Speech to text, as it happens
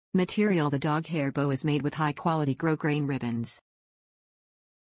Material: the dog hair bow is made with high-quality grosgrain ribbons.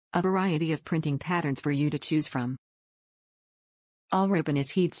 A variety of printing patterns for you to choose from. All ribbon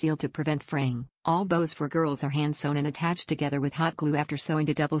is heat-sealed to prevent fraying. All bows for girls are hand-sewn and attached together with hot glue after sewing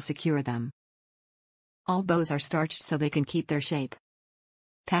to double secure them. All bows are starched so they can keep their shape.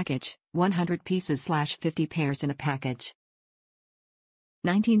 Package: 100 pieces/50 pairs in a package.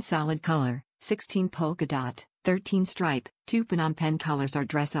 19 solid color, 16 polka dot, 13 stripe, 2 Phnom Penh colors are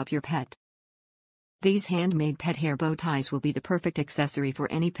dress up your pet. These handmade pet hair bow ties will be the perfect accessory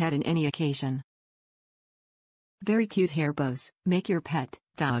for any pet in any occasion. Very cute hair bows. Make your pet,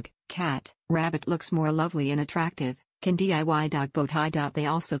 dog, cat, rabbit looks more lovely and attractive. Can DIY dog bow tie. They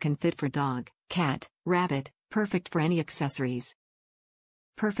also can fit for dog, cat, rabbit, perfect for any accessories.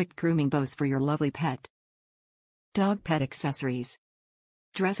 Perfect grooming bows for your lovely pet. Dog pet accessories.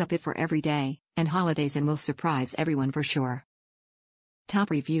 Dress up it for every day and holidays and will surprise everyone for sure. Top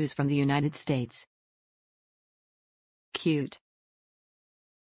reviews from the United States. Cute.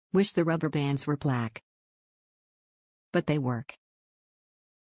 Wish the rubber bands were black. But they work.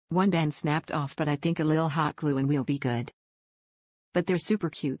 One band snapped off, but I think a little hot glue and we'll be good. But they're super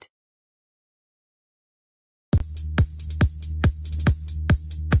cute.